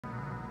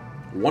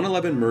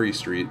111 Murray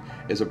Street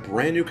is a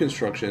brand new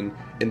construction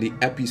in the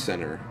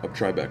epicenter of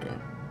Tribeca.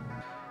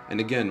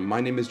 And again,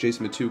 my name is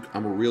Jason Matouk.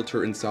 I'm a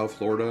realtor in South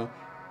Florida,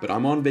 but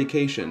I'm on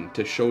vacation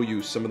to show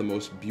you some of the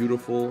most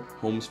beautiful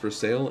homes for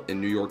sale in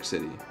New York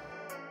City.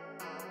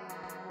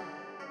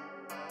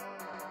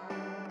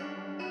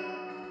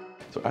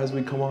 So as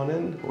we come on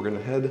in, we're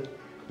gonna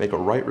make a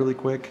right really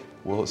quick.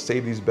 We'll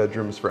save these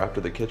bedrooms for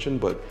after the kitchen,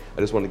 but I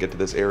just want to get to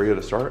this area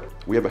to start.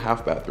 We have a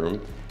half bathroom.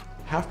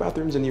 Half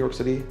bathrooms in New York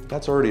City,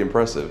 that's already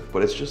impressive,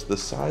 but it's just the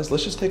size.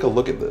 Let's just take a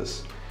look at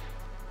this.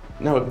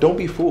 Now, don't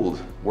be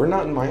fooled. We're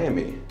not in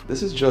Miami.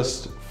 This is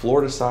just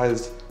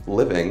Florida-sized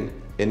living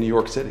in New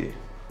York City.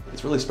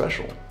 It's really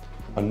special.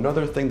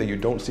 Another thing that you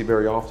don't see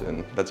very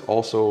often that's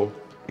also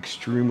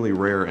extremely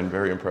rare and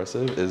very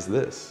impressive is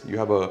this. You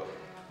have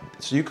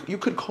so you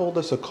could call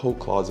this a coat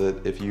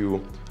closet if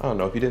you, I don't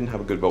know, if you didn't have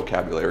a good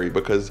vocabulary,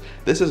 because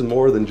this is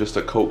more than just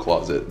a coat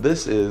closet.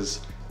 This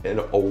is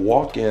a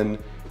walk-in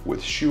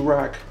with shoe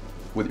rack,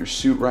 with your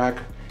suit rack.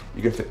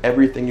 You can fit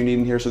everything you need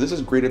in here. So this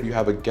is great if you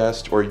have a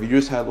guest, or if you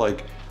just had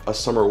like a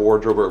summer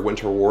wardrobe or a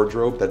winter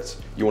wardrobe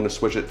you want to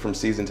switch it from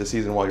season to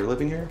season while you're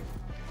living here.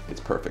 It's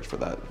perfect for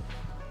that.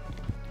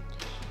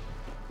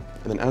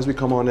 And then as we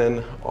come on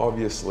in,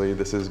 obviously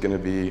this is gonna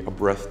be a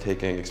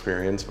breathtaking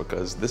experience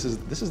because this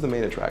is the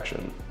main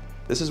attraction.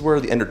 This is where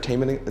the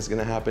entertainment is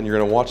gonna happen. You're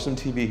gonna watch some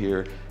TV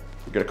here.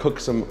 You're gonna cook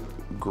some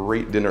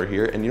great dinner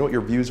here. And you know what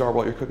your views are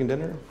while you're cooking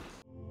dinner?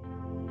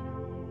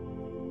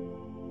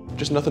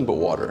 Just nothing but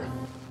water.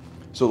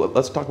 So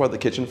let's talk about the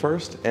kitchen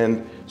first.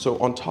 And so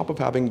on top of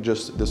having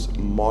just this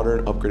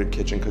modern upgraded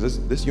kitchen,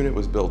 because this unit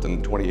was built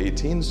in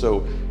 2018,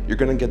 so you're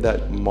gonna get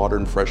that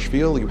modern fresh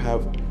feel. You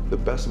have the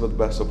best of the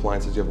best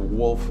appliances. You have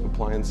Wolf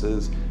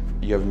appliances,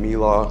 you have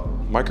Miele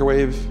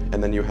microwave,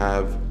 and then you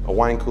have a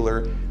wine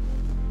cooler,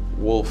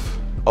 Wolf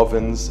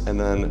ovens, and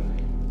then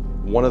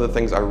one of the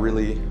things I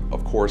really,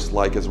 of course,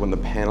 like is when the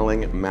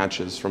paneling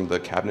matches from the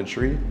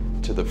cabinetry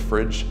to the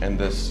fridge and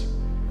this.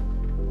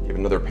 You have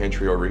another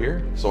pantry over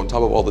here. So on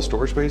top of all the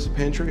storage space,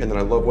 pantry, and then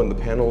I love when the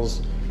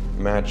panels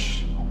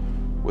match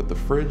with the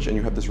fridge and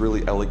you have this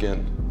really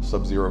elegant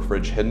Sub-Zero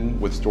fridge hidden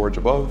with storage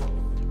above.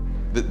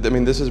 I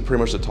mean, this is pretty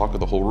much the talk of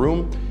the whole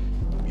room.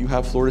 You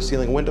have floor to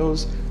ceiling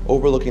windows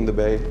overlooking the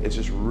bay. It's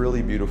just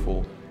really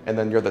beautiful. And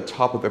then you're at the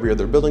top of every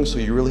other building, so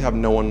you really have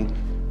no one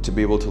to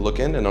be able to look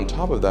in. And on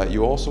top of that,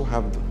 you also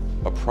have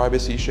a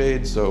privacy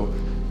shade. So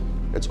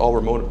it's all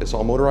remote, it's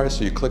all motorized,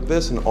 so you click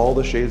this and all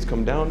the shades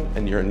come down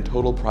and you're in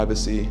total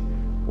privacy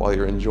while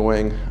you're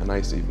enjoying a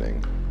nice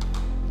evening.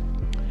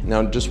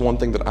 Now, just one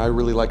thing that I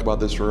really like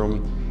about this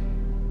room,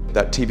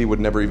 that TV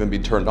would never even be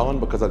turned on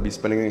because I'd be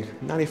spending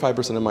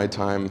 95% of my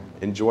time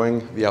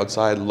enjoying the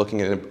outside,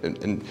 looking at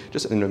it and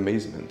just in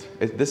amazement.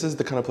 This is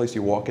the kind of place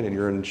you walk in and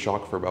you're in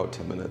shock for about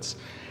 10 minutes.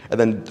 And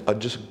then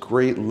just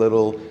great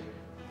little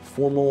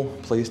formal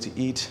place to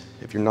eat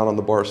if you're not on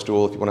the bar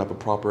stool, if you want to have a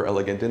proper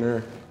elegant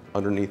dinner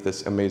underneath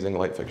this amazing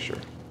light fixture.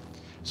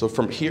 So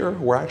from here,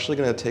 we're actually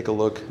gonna take a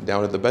look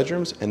down at the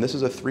bedrooms, and this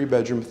is a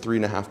 3-bedroom,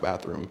 3.5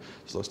 bathroom.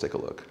 So let's take a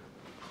look.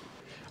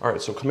 All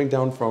right, so coming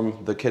down from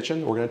the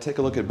kitchen, we're gonna take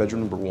a look at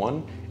bedroom number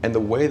 1. And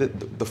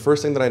the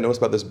first thing that I noticed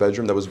about this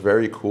bedroom that was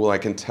very cool, I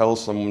can tell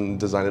someone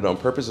designed it on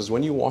purpose, is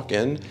when you walk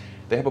in,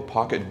 they have a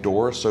pocket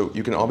door, so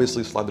you can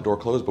obviously slide the door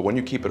closed, but when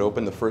you keep it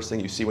open, the first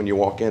thing you see when you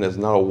walk in is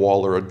not a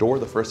wall or a door.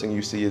 The first thing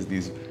you see is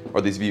these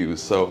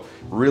views. So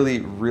really,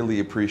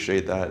 really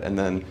appreciate that. And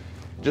then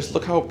just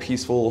look how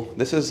peaceful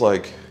this is.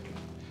 Like,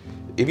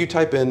 if you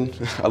type in,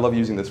 I love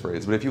using this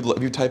phrase, but if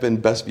you type in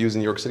best views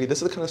in New York City,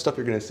 this is the kind of stuff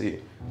you're gonna see.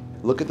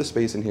 Look at the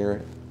space in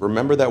here.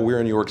 Remember that we're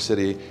in New York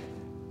City.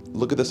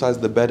 Look at the size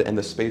of the bed and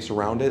the space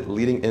around it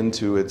leading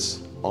into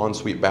its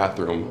ensuite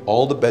bathroom.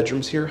 All the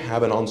bedrooms here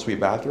have an ensuite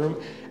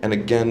bathroom. And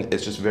again,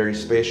 it's just very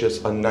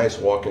spacious, a nice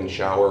walk-in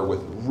shower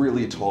with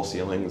really tall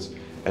ceilings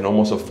and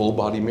almost a full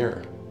body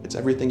mirror. It's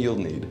everything you'll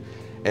need.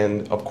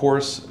 And of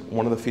course,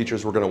 one of the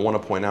features we're gonna wanna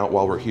point out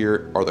while we're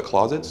here are the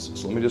closets.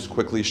 So let me just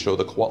quickly show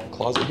the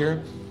closet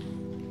here.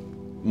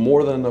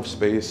 More than enough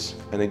space.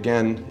 And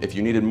again, if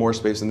you needed more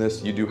space than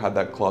this, you do have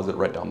that closet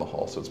right down the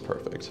hall, so it's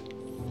perfect.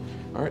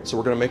 All right, so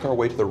we're gonna make our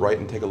way to the right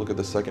and take a look at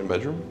the second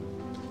bedroom.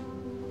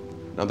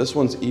 Now this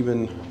one's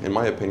even, in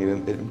my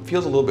opinion, it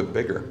feels a little bit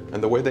bigger.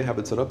 And the way they have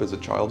it set up is a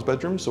child's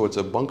bedroom, so it's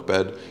a bunk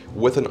bed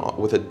with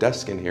a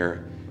desk in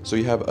here. So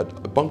you have a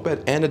bunk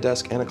bed and a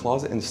desk and a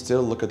closet, and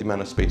still look at the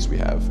amount of space we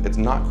have. It's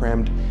not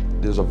crammed.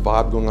 There's a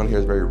vibe going on here.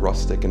 It's very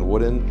rustic and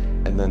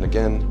wooden. And then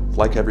again,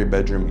 like every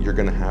bedroom, you're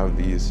gonna have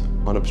these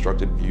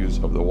unobstructed views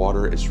of the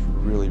water. It's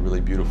really,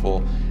 really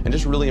beautiful and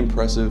just really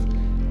impressive.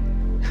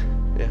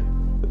 Yeah,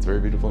 it's very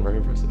beautiful and very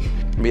impressive.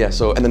 But yeah,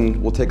 so, and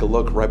then we'll take a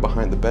look right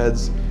behind the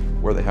beds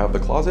where they have the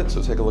closet.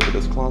 So take a look at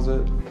this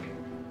closet.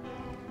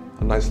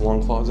 A nice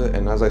long closet,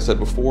 and as I said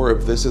before,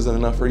 if this isn't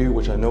enough for you,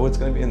 which I know it's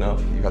gonna be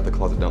enough, you have the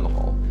closet down the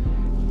hall.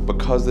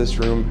 Because this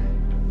room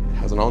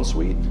has an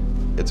ensuite,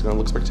 it's gonna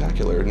look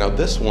spectacular. Now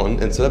this one,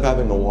 instead of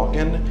having a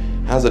walk-in,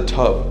 has a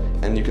tub,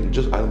 and you can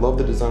just, I love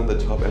the design of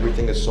the tub.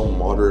 Everything is so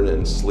modern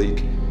and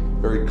sleek,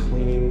 very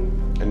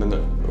clean, and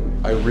then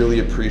I really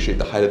appreciate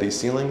the height of these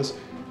ceilings.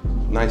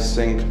 Nice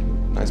sink,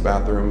 nice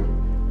bathroom.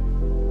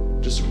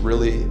 Just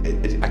really,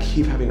 I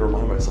keep having to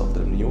remind myself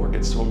that in New York,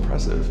 it's so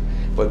impressive.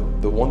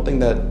 But the one thing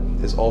that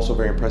is also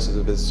very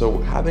impressive is, so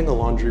having a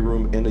laundry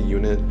room in a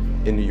unit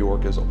in New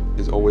York is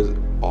always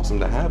awesome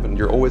to have, and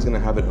you're always gonna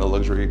have it in a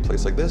luxury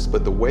place like this,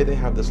 but the way they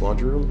have this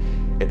laundry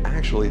room, it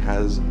actually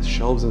has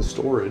shelves and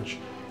storage.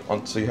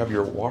 So you have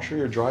your washer,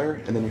 your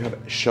dryer, and then you have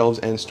shelves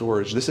and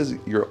storage. This is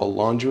a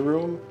laundry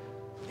room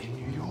in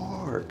New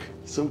York.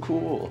 So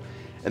cool.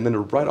 And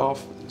then right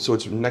off, so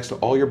it's next to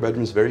all your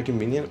bedrooms, very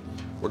convenient.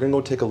 We're gonna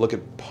go take a look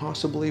at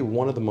possibly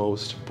one of the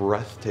most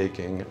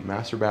breathtaking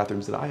master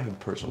bathrooms that I have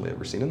personally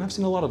ever seen. And I've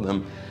seen a lot of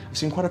them. I've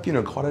seen quite a few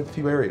in quite a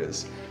few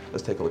areas.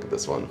 Let's take a look at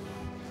this one.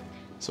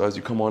 So as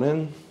you come on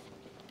in,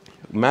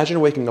 imagine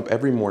waking up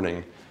every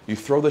morning, you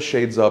throw the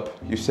shades up,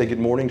 you say good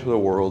morning to the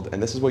world,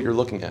 and this is what you're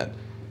looking at.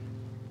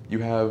 You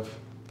have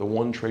the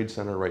One Trade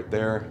Center right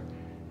there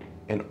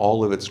in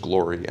all of its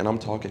glory. And I'm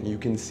talking, you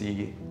can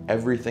see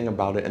everything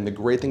about it. And the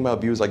great thing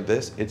about views like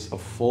this, it's a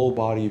full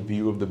body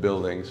view of the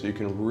building. So you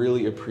can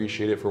really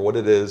appreciate it for what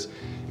it is.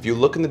 If you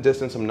look in the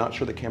distance, I'm not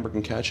sure the camera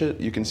can catch it.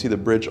 You can see the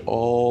bridge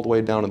all the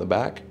way down in the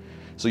back.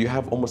 So you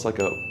have almost like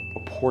a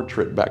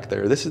portrait back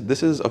there. This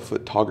is a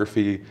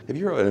photography. If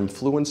you're an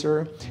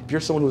influencer, if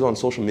you're someone who's on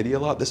social media a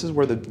lot, this is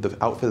where the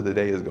outfit of the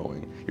day is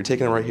going. You're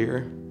taking it right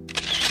here.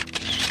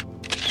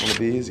 One of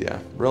these, yeah,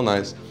 real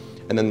nice.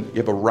 And then you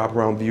have a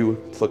wraparound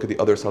view to look at the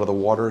other side of the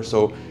water.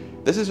 So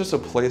this is just a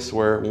place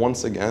where,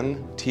 once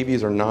again,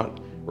 TVs are not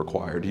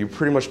required. You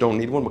pretty much don't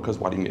need one, because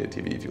why do you need a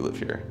TV if you live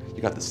here?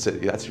 You got the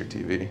city, that's your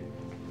TV.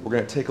 We're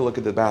gonna take a look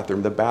at the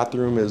bathroom. The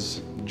bathroom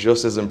is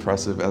just as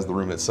impressive as the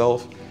room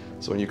itself.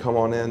 So when you come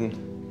on in,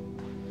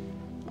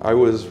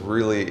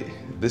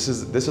 this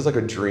is like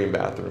a dream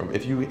bathroom.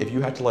 If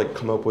you had to like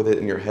come up with it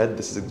in your head,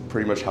 this is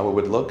pretty much how it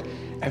would look.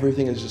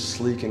 Everything is just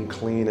sleek and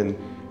clean, and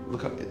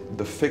look how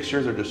the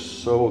fixtures are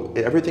just so,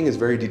 everything is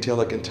very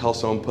detailed. I can tell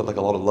someone put like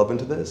a lot of love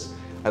into this.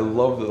 I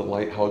love the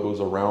light, how it goes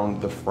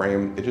around the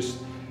frame. It just,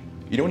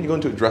 you know when you go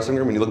into a dressing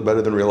room and you look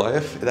better than real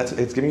life?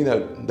 It's giving you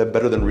that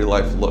better than real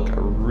life look. I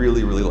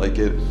really, really like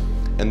it.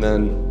 And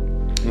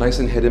then nice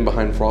and hidden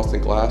behind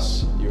frosted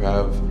glass, you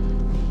have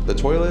the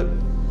toilet,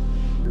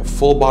 a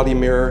full body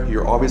mirror.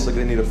 You're obviously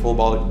gonna need a full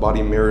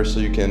body mirror so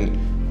you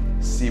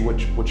can see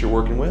what you're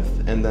working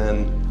with. And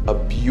then a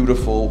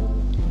beautiful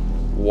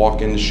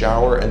walk-in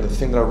shower. And the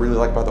thing that I really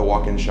like about the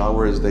walk-in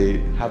shower is they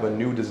have a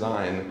new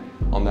design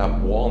on that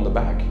wall in the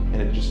back, and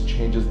it just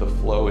changes the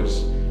flow.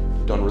 It's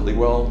done really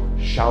well.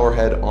 Shower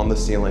head on the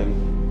ceiling,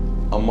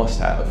 a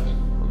must-have,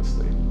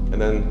 honestly.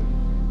 And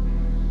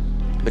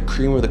then the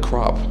cream of the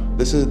crop.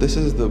 This is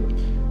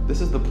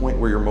the point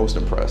where you're most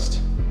impressed.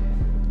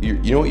 You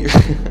know what you're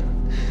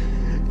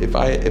if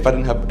I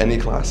didn't have any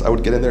class, I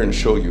would get in there and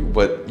show you,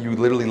 but you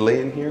literally lay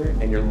in here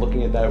and you're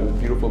looking at that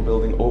beautiful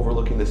building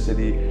overlooking the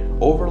city,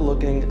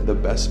 overlooking the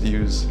best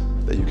views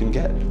that you can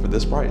get for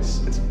this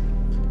price. It's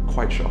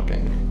quite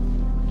shocking.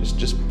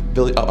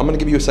 I'm gonna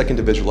give you a second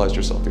to visualize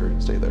yourself here.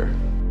 Stay there.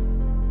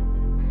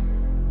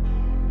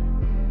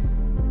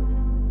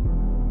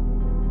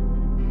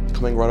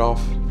 Coming right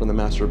off from the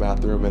master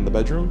bathroom and the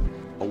bedroom,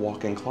 a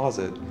walk-in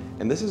closet.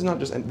 And this is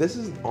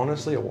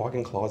honestly a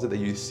walk-in closet that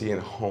you see in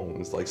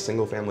homes, like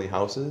single family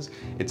houses.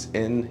 It's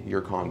in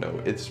your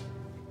condo. It's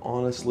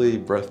honestly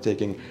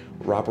breathtaking.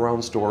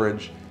 Wraparound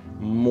storage,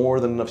 more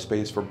than enough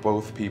space for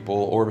both people,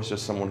 or if it's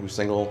just someone who's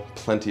single,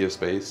 plenty of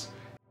space.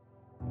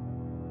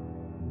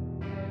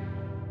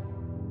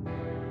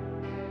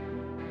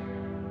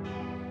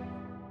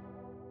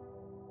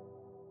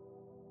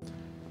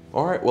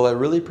 All right, well, I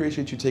really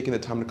appreciate you taking the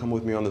time to come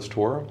with me on this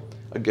tour.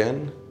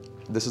 Again,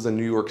 this is a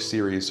New York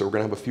series, so we're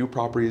gonna have a few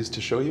properties to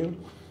show you,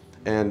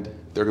 and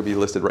they're gonna be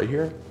listed right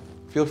here.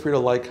 Feel free to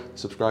like,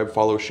 subscribe,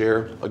 follow,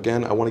 share.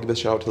 Again, I wanna give a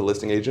shout out to the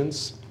listing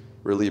agents.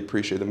 Really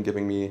appreciate them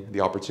giving me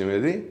the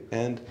opportunity.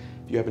 And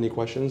if you have any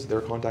questions,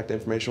 their contact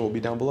information will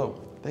be down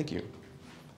below. Thank you.